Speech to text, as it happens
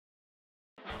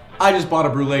I just bought a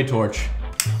Brûlé torch.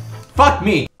 Fuck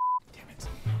me! Damn it.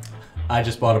 I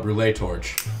just bought a Brûlé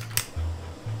torch.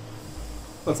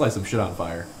 Let's light some shit on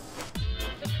fire.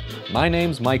 My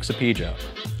name's Mike Sapieja.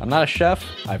 I'm not a chef,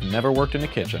 I've never worked in a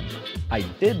kitchen. I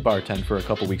did bartend for a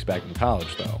couple weeks back in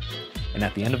college though. And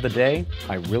at the end of the day,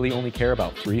 I really only care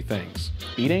about 3 things.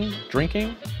 Eating,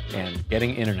 drinking, and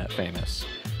getting internet famous.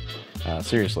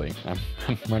 Seriously, I'm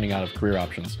running out of career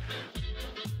options.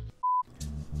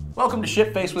 Welcome to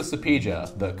Shitface with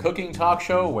Sapieja, the cooking talk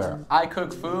show where I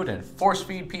cook food and force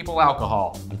feed people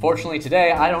alcohol. Unfortunately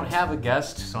today I don't have a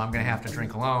guest, so I'm gonna have to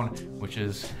drink alone, which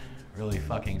is really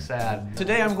fucking sad.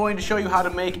 Today I'm going to show you how to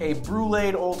make a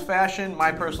Brûlé old fashioned, my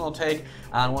personal take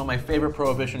on one of my favorite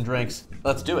prohibition drinks.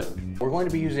 Let's do it. We're going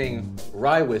to be using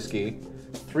rye whiskey,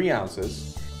 3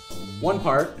 ounces, 1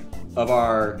 part of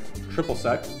our triple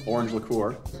sec orange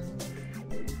liqueur,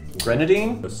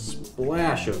 grenadine, a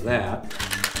splash of that.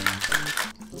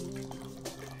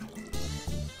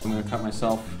 I'm gonna cut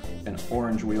myself an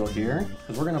orange wheel here,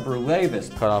 because we're gonna Brûlé this.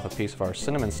 Cut off a piece of our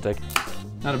cinnamon stick.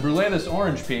 Now to Brûlé this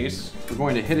orange piece, we're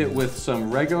going to hit it with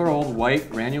some regular old white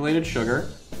granulated sugar,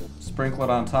 sprinkle it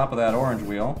on top of that orange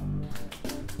wheel,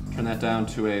 turn that down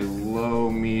to a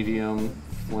low-medium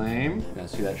flame. You're gonna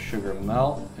see that sugar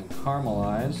melt and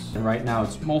caramelize. And right now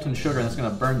it's molten sugar and it's gonna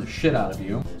burn the shit out of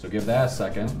you. So give that a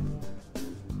second.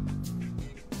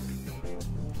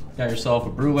 Got yourself a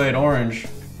Brûlé orange.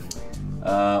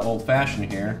 Old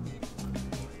fashioned here.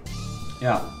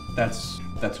 Yeah, that's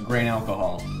grain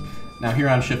alcohol. Now here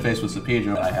on Shitface with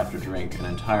Sapieja, I have to drink an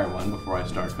entire one before I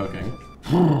start cooking.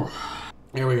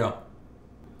 Here we go.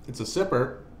 It's a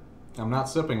sipper. I'm not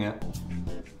sipping it.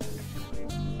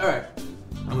 All right,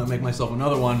 I'm gonna make myself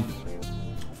another one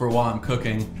for while I'm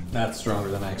cooking. That's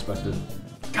stronger than I expected.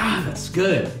 God, that's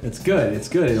good. It's good, it's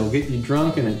good. It'll get you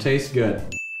drunk and it tastes good.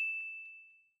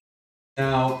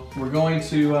 Now, we're going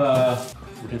to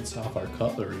rinse off our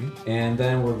cutlery. And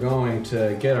then we're going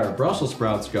to get our Brussels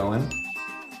sprouts going.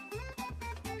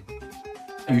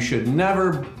 You should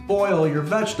never boil your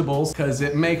vegetables because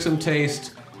it makes them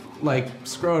taste like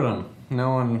scrotum.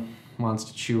 No one wants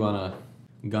to chew on a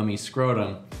gummy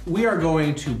scrotum. We are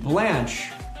going to blanch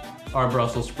our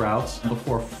Brussels sprouts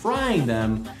before frying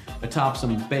them atop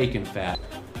some bacon fat.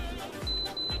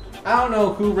 I don't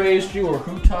know who raised you or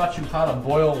who taught you how to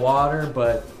boil water,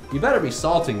 but you better be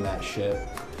salting that shit.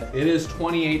 It is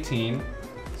 2018.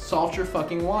 Salt your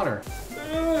fucking water.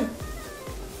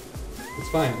 It's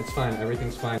fine,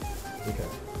 everything's fine. Okay.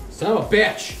 Son of a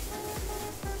bitch!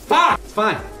 Fuck! It's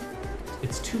fine.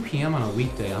 It's 2 p.m. on a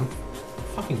weekday. I'm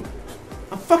fucking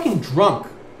drunk.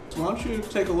 So why don't you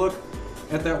take a look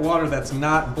at that water that's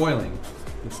not boiling.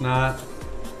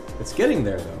 It's getting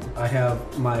there though. I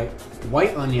have my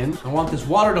white onion. I want this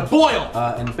water to boil!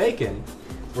 And bacon.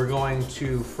 We're going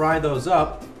to fry those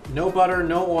up. No butter,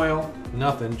 no oil,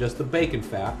 nothing, just the bacon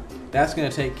fat. That's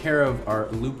gonna take care of our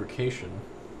lubrication.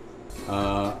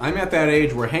 I'm at that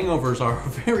age where hangovers are a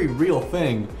very real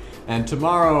thing, and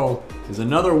tomorrow is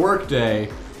another work day.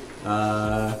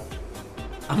 I'm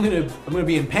gonna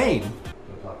be in pain.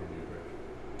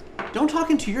 Don't talk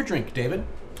into your drink, David.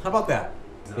 How about that?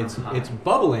 It's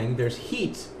bubbling. There's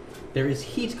heat. There is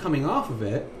heat coming off of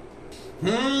it.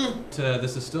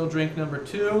 This is still drink number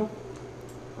 2.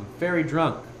 I'm very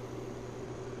drunk.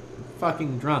 I'm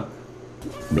fucking drunk.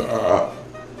 Fuck.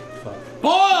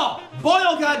 Boil!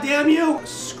 Boil, goddamn you!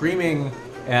 Screaming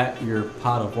at your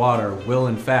pot of water will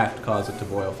in fact cause it to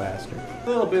boil faster.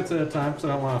 Little bits at a time because I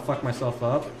don't want to fuck myself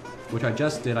up, which I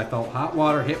just did. I felt hot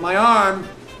water hit my arm.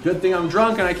 Good thing I'm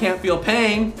drunk and I can't feel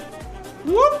pain.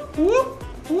 Whoop, whoop,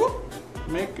 whoop.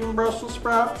 Making Brussels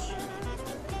sprouts.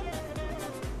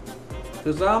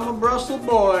 Cause I'm a Brussel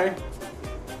boy.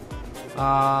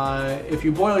 If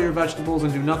you boil your vegetables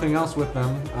and do nothing else with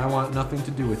them, I want nothing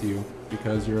to do with you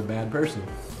because you're a bad person.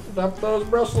 Dump those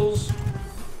Brussels.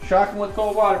 Shock them with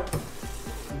cold water.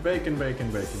 Bacon, bacon,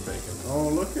 bacon, bacon. Oh,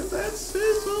 look at that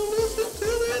sizzle. Listen to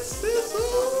that sizzle.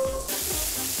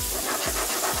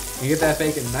 You get that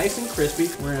bacon nice and crispy.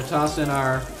 We're gonna toss in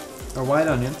our white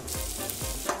onion.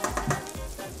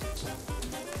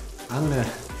 I'm gonna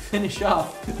finish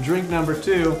off drink number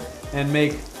 2 and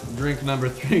make drink number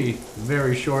 3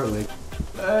 very shortly.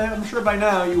 I'm sure by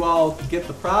now you all get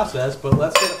the process, but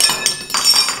let's get it.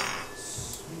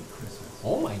 Sweet Christmas.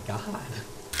 Oh my God.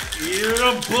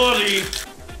 Yeah, buddy.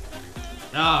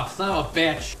 Oh, son of a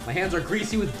bitch. My hands are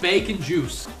greasy with bacon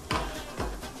juice.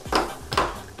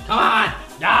 Come on.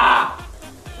 Ah!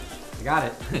 I got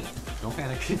it. Don't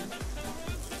panic.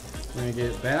 We're gonna get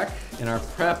it back in our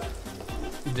prep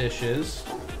dishes.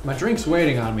 My drink's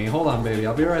waiting on me. Hold on, baby.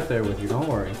 I'll be right there with you. Don't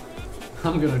worry.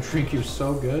 I'm gonna drink you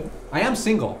so good. I am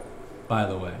single, by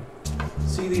the way.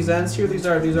 See these ends here? These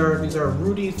are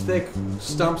rooty, thick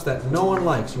stumps that no one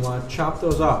likes. You want to chop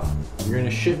those off. You're gonna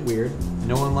shit weird.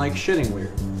 No one likes shitting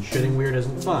weird. Shitting weird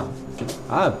isn't fun.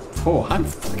 I'm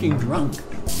fucking drunk.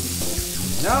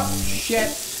 No, shit.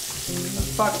 I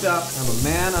fucked up. I'm a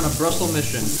man on a Brussel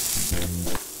mission.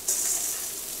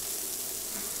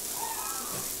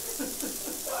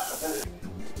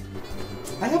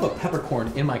 I have a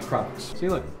peppercorn in my Crocs. See,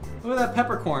 look at that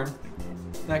peppercorn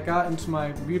that got into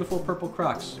my beautiful purple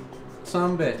Crocs.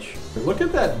 Some bitch. Look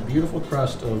at that beautiful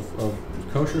crust of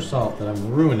kosher salt that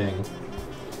I'm ruining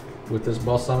with this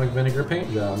balsamic vinegar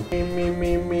paint job. Actually,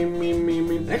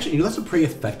 you know, that's a pretty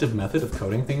effective method of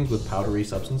coating things with powdery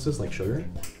substances like sugar.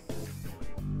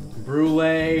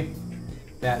 Brûlé,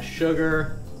 that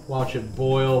sugar, watch it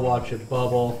boil, watch it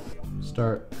bubble.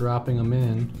 Start dropping them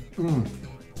in.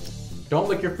 Don't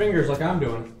lick your fingers like I'm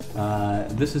doing.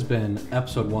 This has been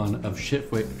episode 1 of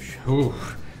Shit-Faced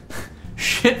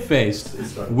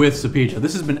with Sapieja.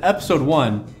 This has been episode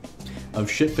 1 of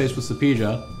Shit-Faced with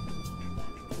Sapieja.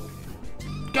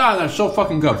 God, that's so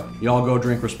fucking good. Y'all go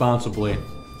drink responsibly,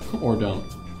 or don't.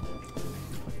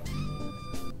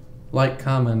 Like,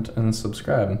 comment, and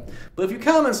subscribe. But if you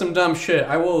comment some dumb shit,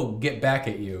 I will get back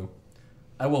at you.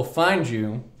 I will find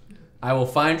you. I will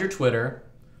find your Twitter.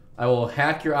 I will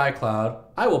hack your iCloud.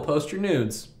 I will post your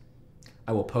nudes.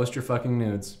 I will post your fucking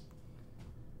nudes.